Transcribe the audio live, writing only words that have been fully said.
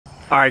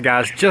Alright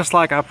guys, just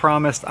like I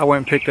promised, I went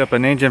and picked up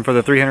an engine for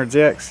the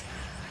 300ZX.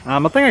 I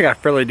think I got a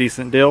fairly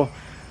decent deal,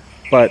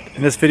 but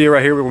in this video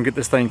right here we're going to get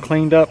this thing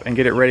cleaned up and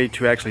get it ready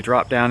to actually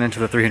drop down into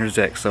the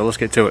 300ZX, so let's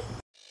get to it.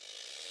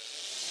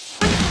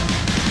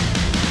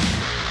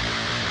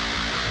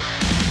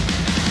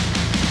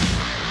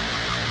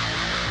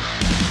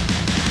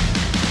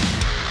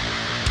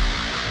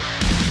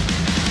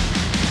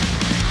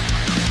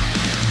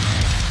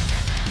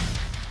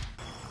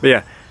 But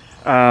yeah,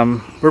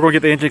 we're going to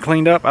get the engine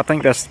cleaned up. I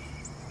think that's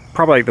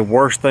probably like the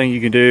worst thing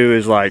you can do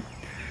is like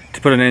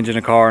to put an engine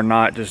in a car and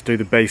not just do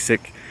the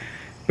basic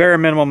bare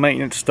minimum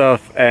maintenance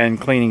stuff and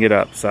cleaning it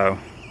up. So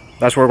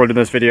that's what we're going to do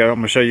in this video. I'm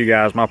going to show you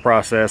guys my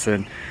process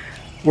and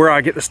where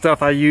I get the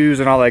stuff I use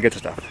and all that good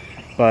stuff.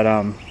 But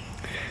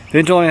the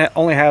engine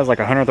only has like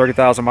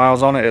 130,000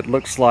 miles on it. It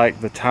looks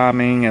like the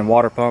timing and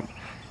water pump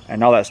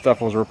and all that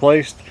stuff was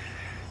replaced.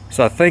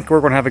 So I think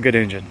we're going to have a good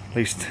engine, at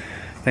least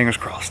fingers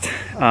crossed.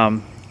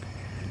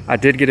 I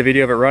did get a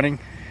video of it running.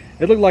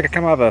 It looked like it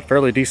came out of a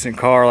fairly decent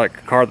car, like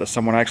a car that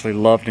someone actually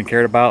loved and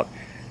cared about.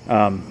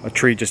 A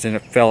tree just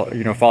ended up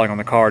falling on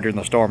the car during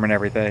the storm and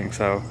everything.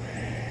 So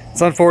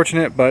it's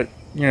unfortunate, but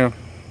the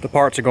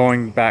parts are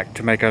going back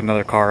to make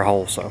another car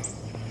whole, so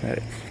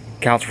it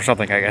counts for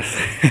something, I guess.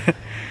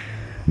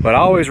 But I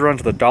always run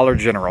to the Dollar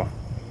General,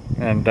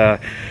 and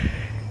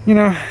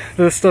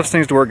this stuff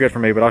seems to work good for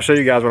me. But I'll show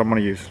you guys what I'm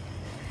going to use.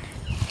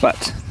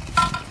 But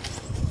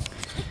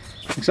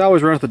I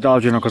always run to the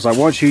Dollar General because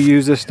once you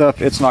use this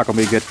stuff, it's not going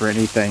to be good for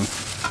anything.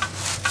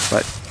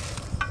 But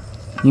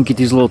you can get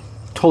these little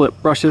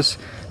toilet brushes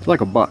for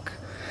like $1.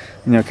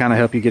 Kind of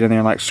help you get in there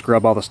and like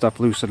scrub all the stuff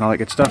loose and all that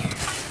good stuff.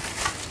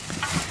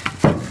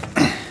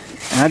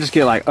 And I just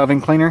get like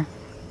oven cleaner.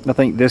 I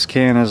think this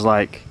can is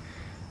like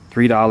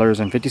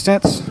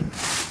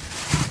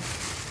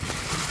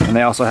 $3.50. And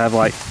they also have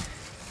like,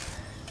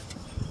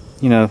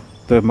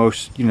 the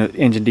most,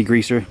 engine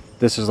degreaser.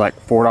 This is like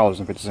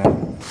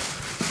 $4.50.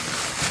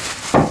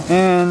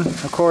 And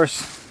of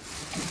course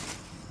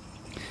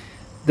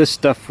this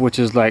stuff, which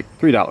is like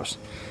 $3.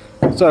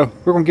 So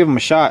we're gonna give them a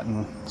shot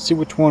and see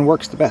which one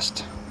works the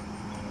best.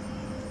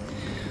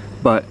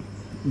 But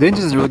the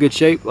engine's in really good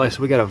shape. Like,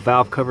 so we got a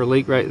valve cover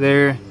leak right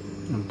there.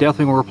 I'm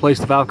definitely gonna replace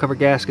the valve cover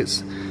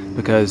gaskets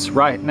because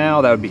right now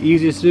that would be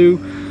easiest to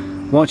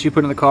do. Once you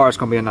put it in the car, it's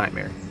gonna be a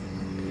nightmare.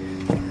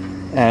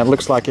 And it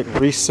looks like it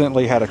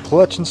recently had a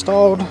clutch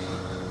installed.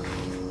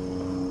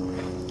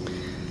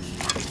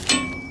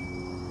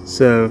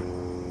 So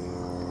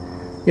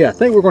yeah, I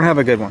think we're going to have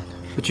a good one.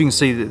 But you can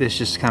see that it's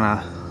just kind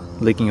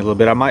of leaking a little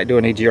bit. I might do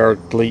an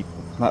EGR delete,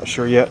 not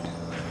sure yet.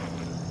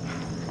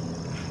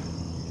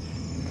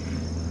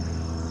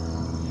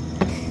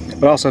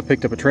 But I also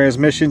picked up a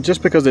transmission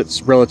just because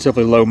it's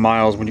relatively low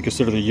miles when you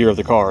consider the year of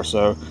the car.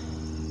 So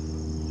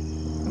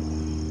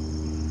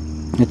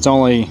it's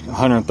only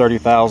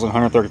 130,000,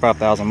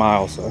 135,000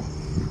 miles. So,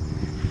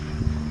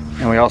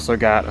 and we also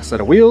got a set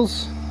of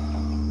wheels.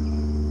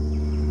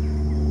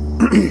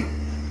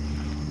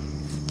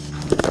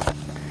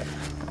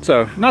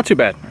 So not too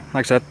bad.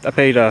 Like I said, I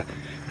paid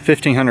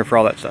 $1,500 for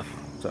all that stuff.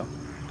 So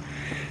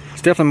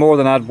it's definitely more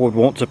than I would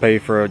want to pay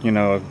for an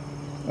old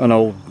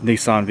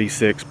Nissan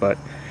V6, but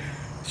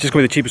it's just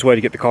going to be the cheapest way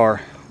to get the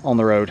car on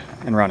the road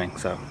and running.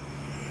 So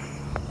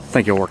I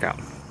think it'll work out.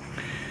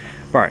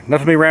 All right,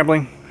 enough of me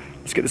rambling.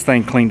 Let's get this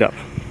thing cleaned up.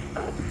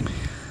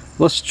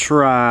 Let's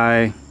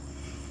try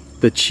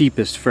the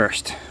cheapest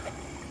first.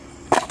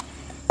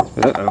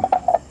 Uh-oh.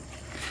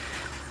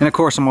 And of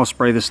course I'm going to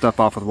spray this stuff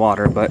off with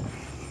water, but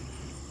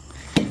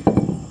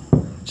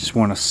just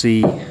want to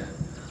see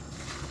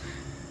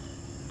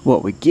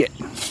what we get.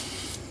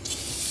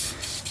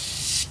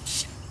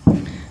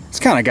 It's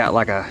kind of got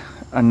like a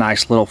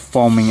nice little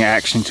foaming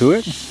action to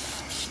it.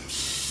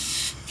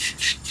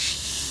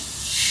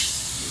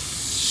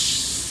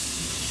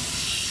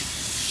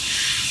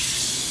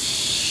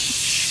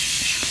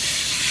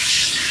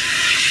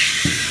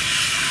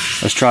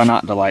 Let's try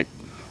not to like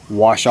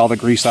wash all the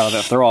grease out of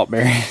that throw-up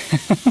bearing.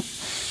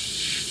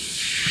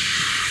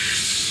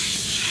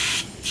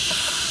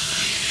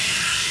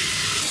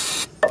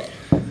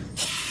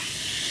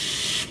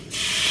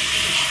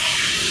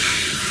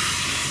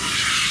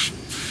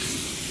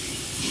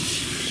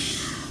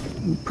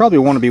 You probably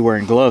want to be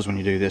wearing gloves when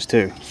you do this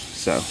too.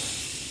 So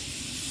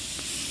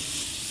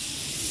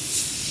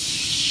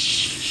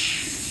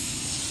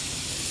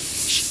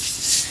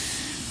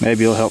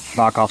maybe it'll help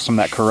knock off some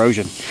of that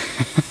corrosion.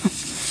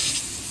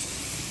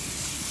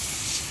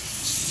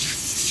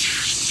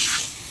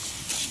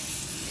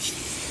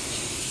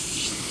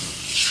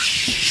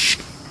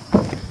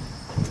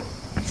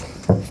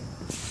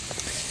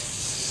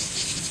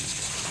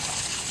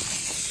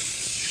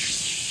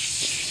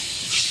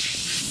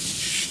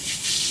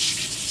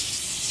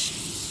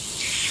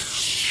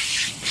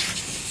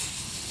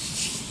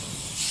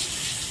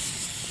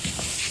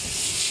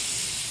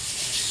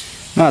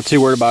 Not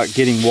too worried about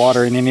getting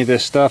water in any of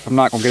this stuff. I'm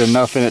not going to get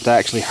enough in it to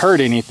actually hurt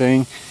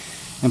anything.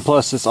 And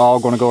plus it's all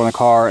going to go in the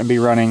car and be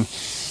running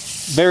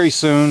very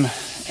soon,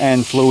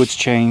 and fluids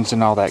changed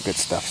and all that good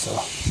stuff. So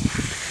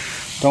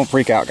Don't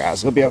freak out,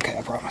 guys. It'll be okay,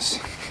 I promise.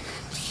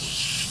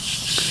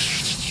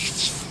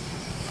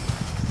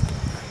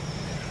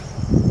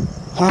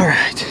 All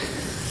right.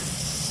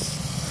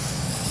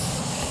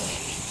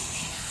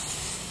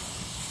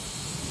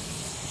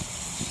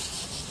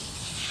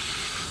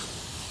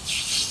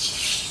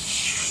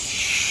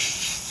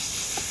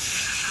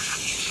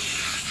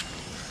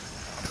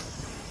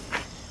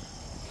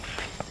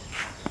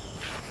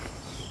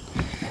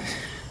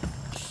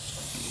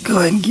 Go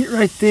ahead and get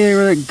right there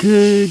where that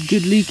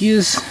good leak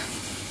is.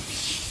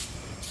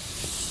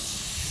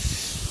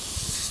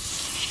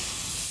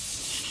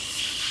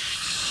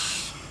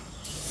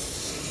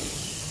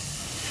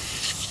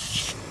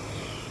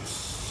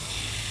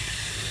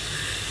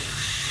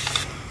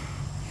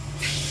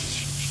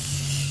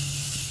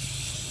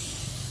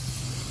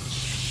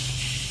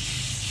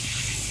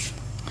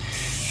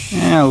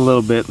 And a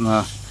little bit in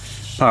the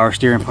power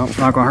steering pump's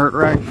not gonna hurt,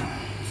 right?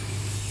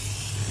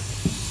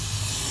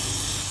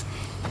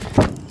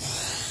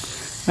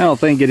 I don't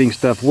think getting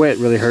stuff wet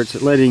really hurts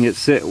it. Letting it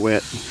sit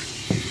wet,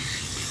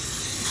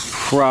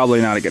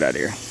 probably not a good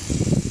idea.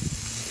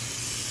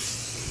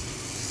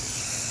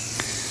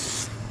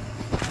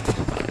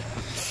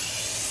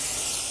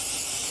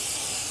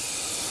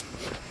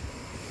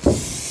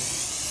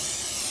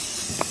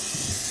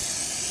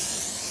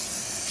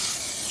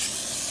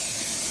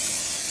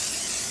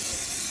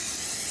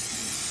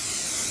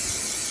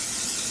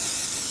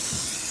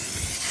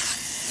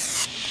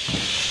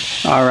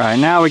 All right,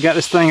 now we got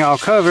this thing all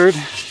covered.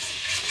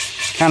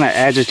 Kind of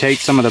agitate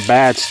some of the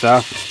bad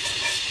stuff.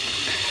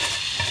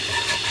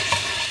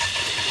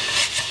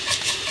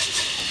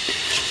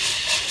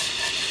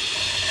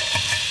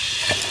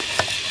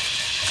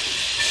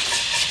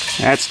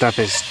 That stuff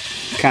is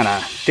kind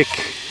of thick.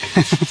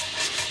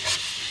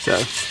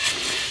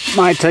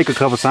 So, might take a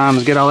couple times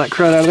to get all that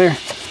crud out of there.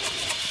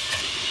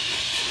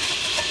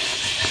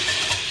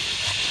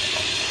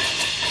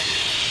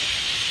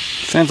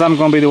 Since I'm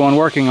going to be the one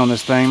working on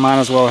this thing, might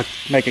as well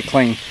make it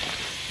clean.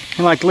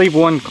 And like leave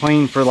one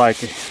clean for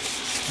like,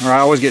 or I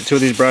always get 2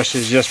 of these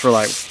brushes just for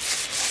like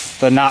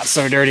the not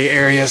so dirty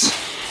areas.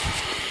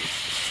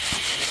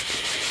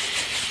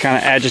 Kind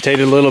of agitate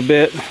it a little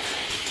bit.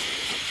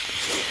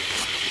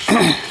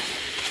 I'll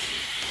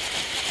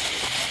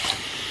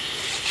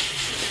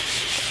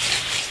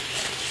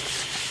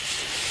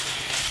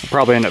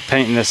probably end up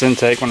painting this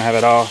intake when I have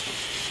it off.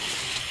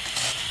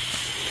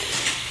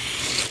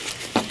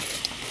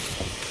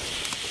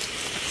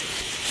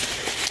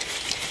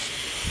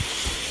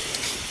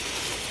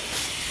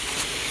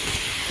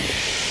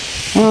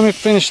 Let me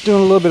finish doing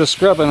a little bit of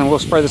scrubbing and we'll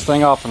spray this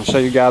thing off and show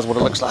you guys what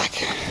it looks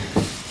like. You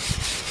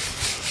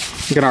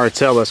can already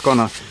tell it's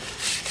gonna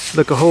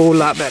look a whole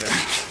lot better.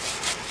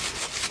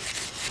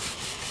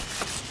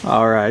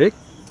 Alright,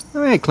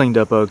 it cleaned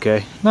up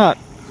okay. Not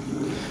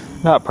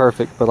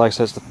perfect, but like I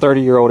said, it's a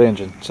 30-year-old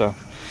engine, so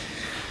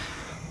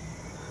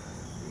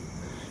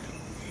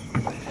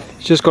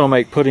it's just gonna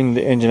make putting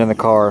the engine in the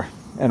car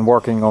and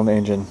working on the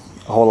engine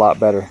a whole lot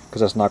better,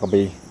 because it's not gonna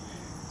be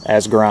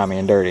as grimy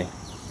and dirty.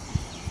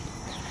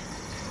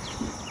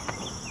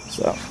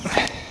 So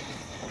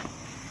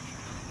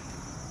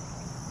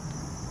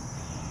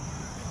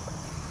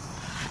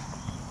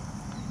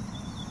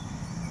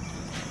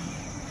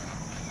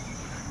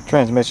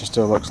transmission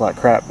still looks like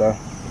crap though.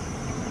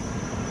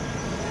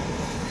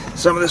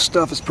 Some of this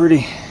stuff is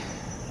pretty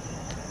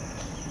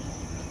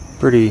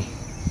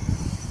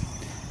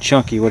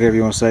chunky, whatever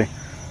you want to say.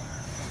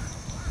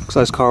 Looks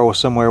like this car was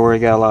somewhere where he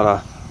got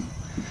a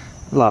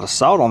lot of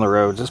salt on the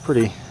roads. It's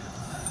pretty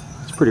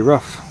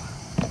rough.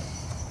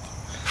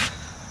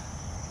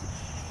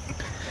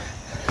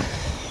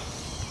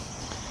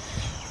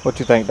 What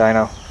you think,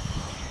 Dino?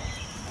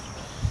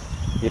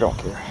 You don't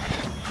care.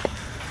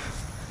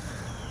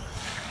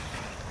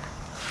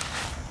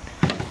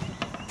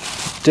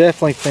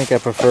 Definitely think I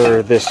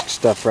prefer this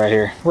stuff right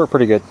here. Worked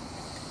pretty good.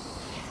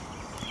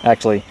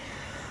 Actually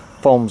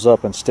foams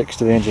up and sticks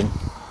to the engine.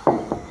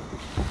 But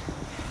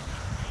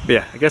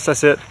yeah, I guess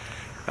that's it.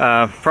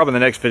 Probably in the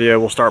next video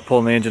we'll start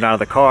pulling the engine out of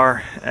the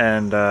car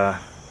and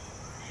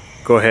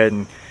go ahead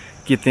and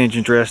get the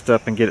engine dressed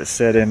up and get it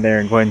set in there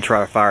and go ahead and try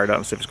to fire it up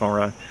and see if it's going to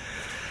run.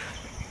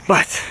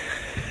 But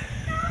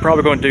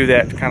probably going to do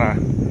that kind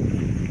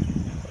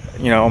of,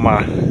 you know, on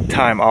my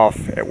time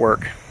off at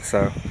work.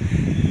 So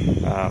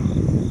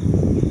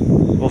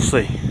we'll see.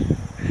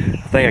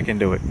 I think I can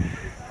do it.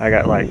 I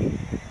got like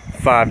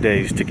 5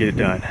 days to get it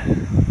done.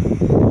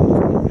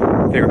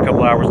 Figure a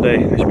couple hours a day,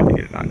 I should be able to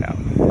get it knocked out.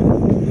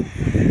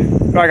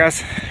 Alright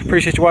guys,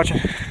 appreciate you watching.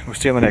 We'll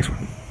see you on the next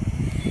one.